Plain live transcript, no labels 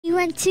We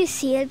went to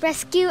seal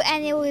rescue,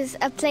 and it was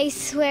a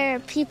place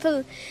where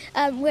people,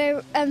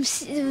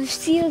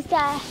 seals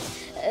that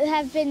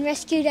have been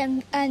rescued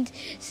and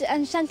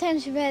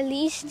sometimes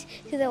released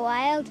to the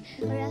wild,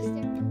 or else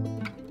they're...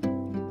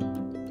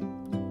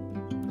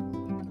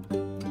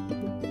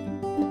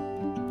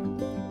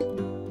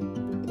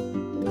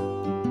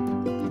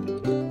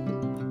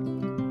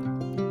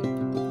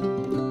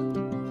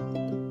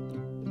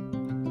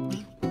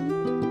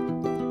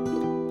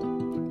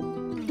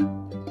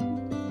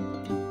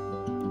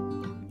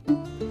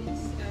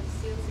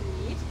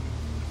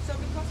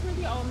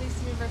 The only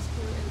seal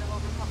rescue in the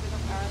whole Republic of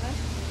Ireland.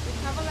 We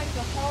cover like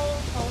the whole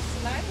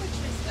coastline, which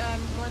is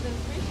more than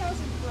 3,000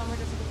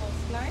 kilometers of the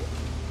coastline.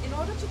 In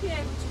order to be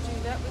able to do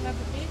that, we have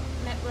a big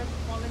network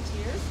of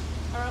volunteers,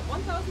 around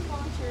 1,000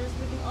 volunteers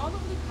living all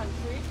over the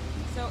country.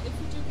 So if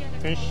we do get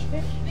a fish,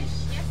 yes,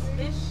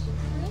 fish.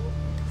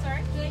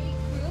 Sorry? Do they eat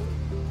krill?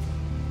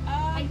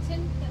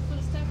 Plankton, that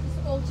sort of stuff? It's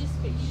all just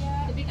fish.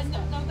 Yeah, the big and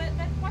stuff. no, they're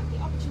quite the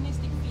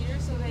opportunistic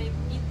feeders, so they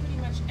eat pretty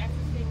much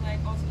everything,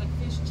 like also like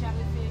fish,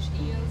 jellyfish,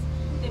 eels.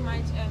 They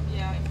might,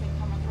 yeah, if they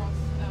come across,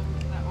 that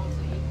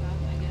also eat that,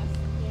 I guess.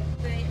 Yeah.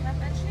 They have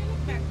actually like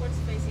backwards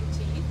facing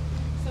teeth,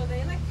 so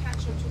they like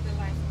catch onto the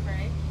live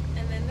prey,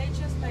 and then they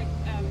just like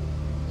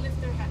lift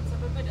their heads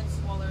up a bit and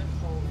swallow it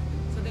whole.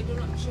 So they do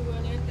not chew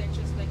on it, they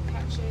just like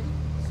catch it,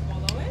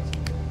 swallow it,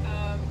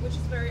 which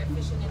is very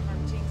efficient in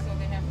hunting. So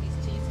they have these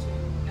teeth to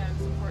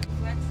support the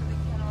flex, so they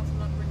can also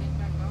not bring it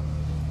back up.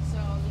 So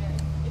yeah,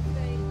 if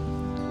they...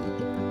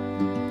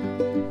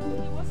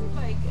 He wasn't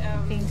like...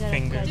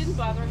 fingers. It didn't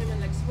bother him in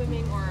like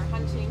swimming or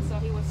hunting, so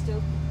he was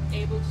still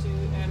able to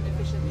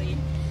efficiently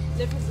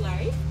live his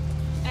life.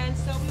 And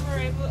so we were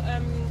able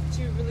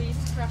to release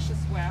Crush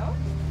as well.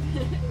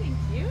 Thank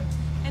you.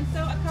 And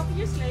so a couple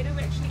years later,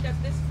 we actually got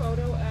this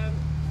photo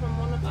from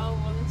one of our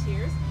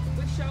volunteers,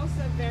 which shows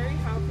a very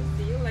healthy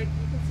seal. Like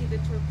you can see the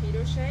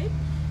torpedo shape,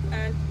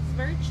 and it's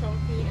very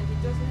chunky, and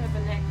it doesn't have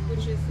a neck,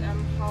 which is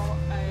how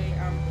a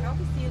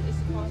healthy seal is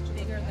supposed to be.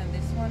 Bigger than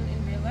this one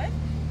in real life.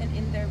 And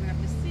in there we have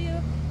the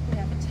seal, we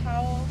have a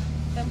towel,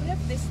 then we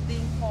have this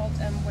thing called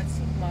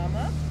Wetsuit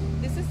Mama.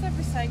 This is a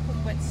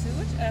recycled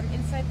wetsuit.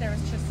 Inside there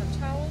is just some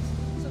towels,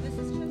 so this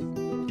is just...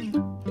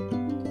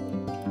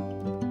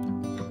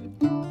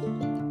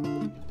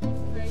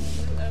 Very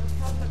cute.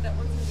 Paul put that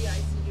one's in the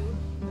ICU.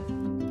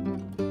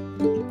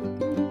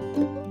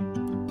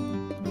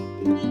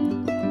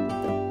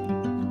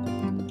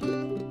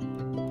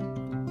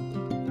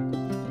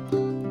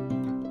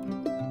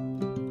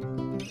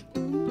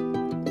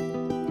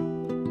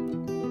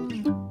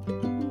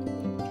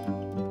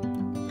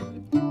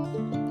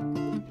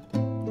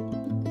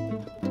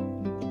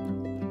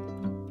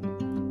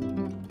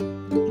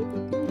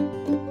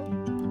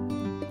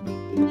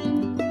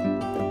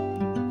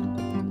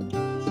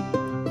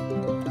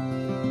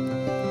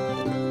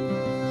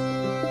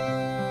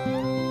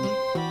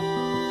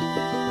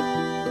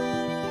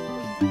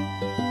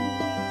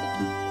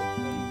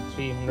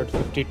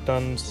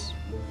 tons,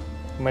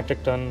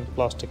 metric ton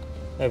plastic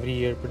every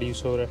year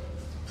produced over it.